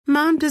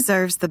Mom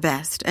deserves the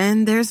best,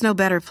 and there's no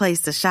better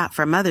place to shop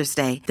for Mother's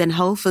Day than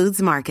Whole Foods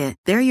Market.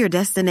 They're your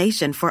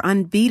destination for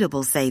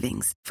unbeatable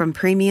savings, from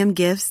premium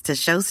gifts to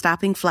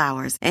show-stopping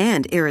flowers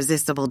and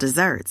irresistible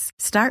desserts.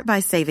 Start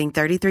by saving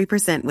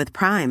 33% with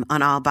Prime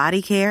on all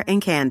body care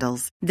and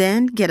candles.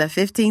 Then get a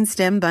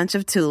 15-stem bunch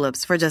of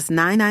tulips for just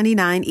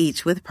 $9.99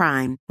 each with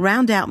Prime.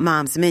 Round out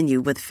Mom's menu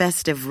with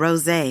festive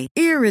rosé,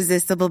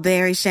 irresistible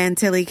berry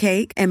chantilly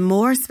cake, and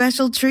more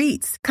special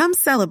treats. Come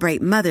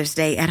celebrate Mother's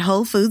Day at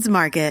Whole Foods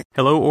Market.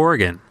 Hello,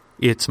 Oregon.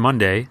 It's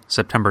Monday,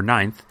 September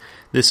 9th.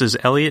 This is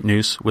Elliot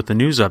Noose with the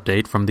news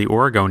update from the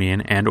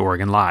Oregonian and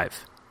Oregon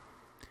Live.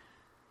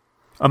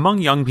 Among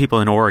young people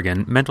in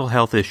Oregon, mental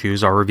health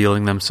issues are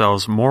revealing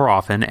themselves more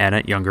often and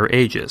at younger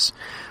ages.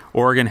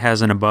 Oregon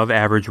has an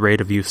above-average rate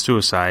of youth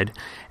suicide,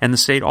 and the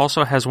state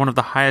also has one of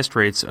the highest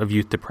rates of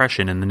youth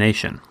depression in the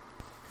nation.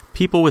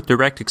 People with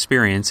direct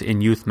experience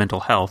in youth mental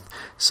health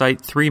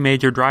cite three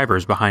major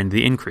drivers behind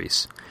the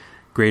increase: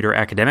 greater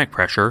academic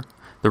pressure,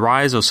 the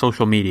rise of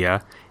social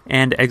media,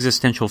 and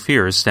existential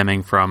fears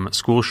stemming from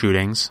school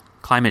shootings,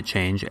 climate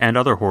change, and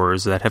other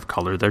horrors that have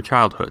colored their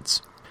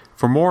childhoods.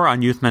 For more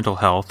on youth mental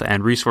health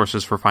and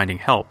resources for finding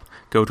help,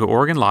 go to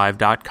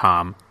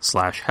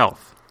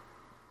OregonLive.com/health.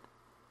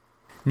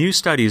 New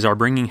studies are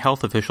bringing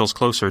health officials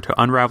closer to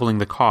unraveling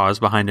the cause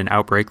behind an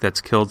outbreak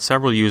that's killed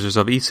several users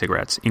of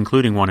e-cigarettes,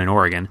 including one in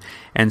Oregon,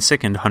 and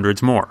sickened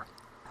hundreds more.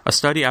 A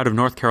study out of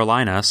North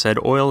Carolina said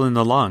oil in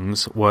the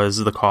lungs was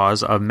the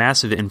cause of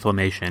massive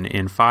inflammation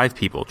in 5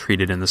 people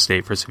treated in the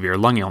state for severe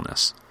lung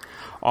illness.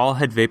 All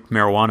had vaped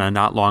marijuana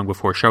not long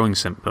before showing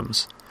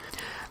symptoms.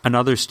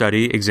 Another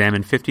study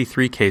examined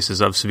 53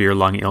 cases of severe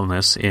lung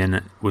illness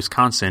in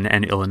Wisconsin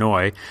and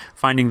Illinois,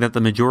 finding that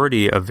the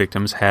majority of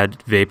victims had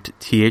vaped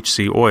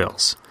THC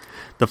oils.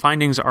 The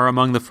findings are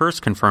among the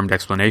first confirmed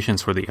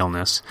explanations for the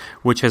illness,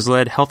 which has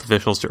led health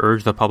officials to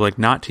urge the public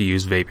not to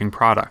use vaping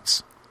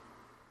products.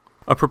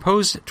 A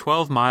proposed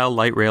 12-mile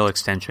light rail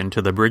extension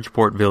to the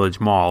Bridgeport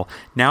Village Mall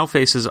now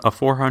faces a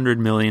 $400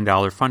 million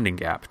funding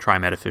gap,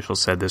 TriMet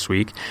officials said this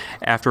week,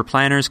 after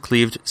planners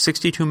cleaved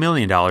 $62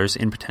 million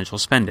in potential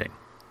spending.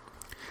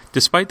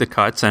 Despite the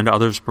cuts and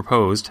others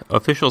proposed,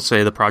 officials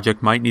say the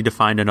project might need to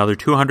find another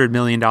 $200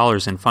 million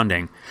in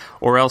funding,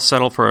 or else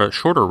settle for a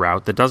shorter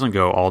route that doesn't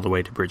go all the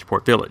way to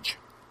Bridgeport Village.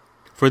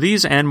 For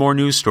these and more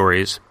news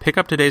stories, pick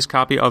up today's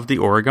copy of The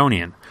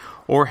Oregonian,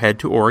 or head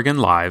to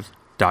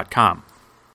OregonLive.com.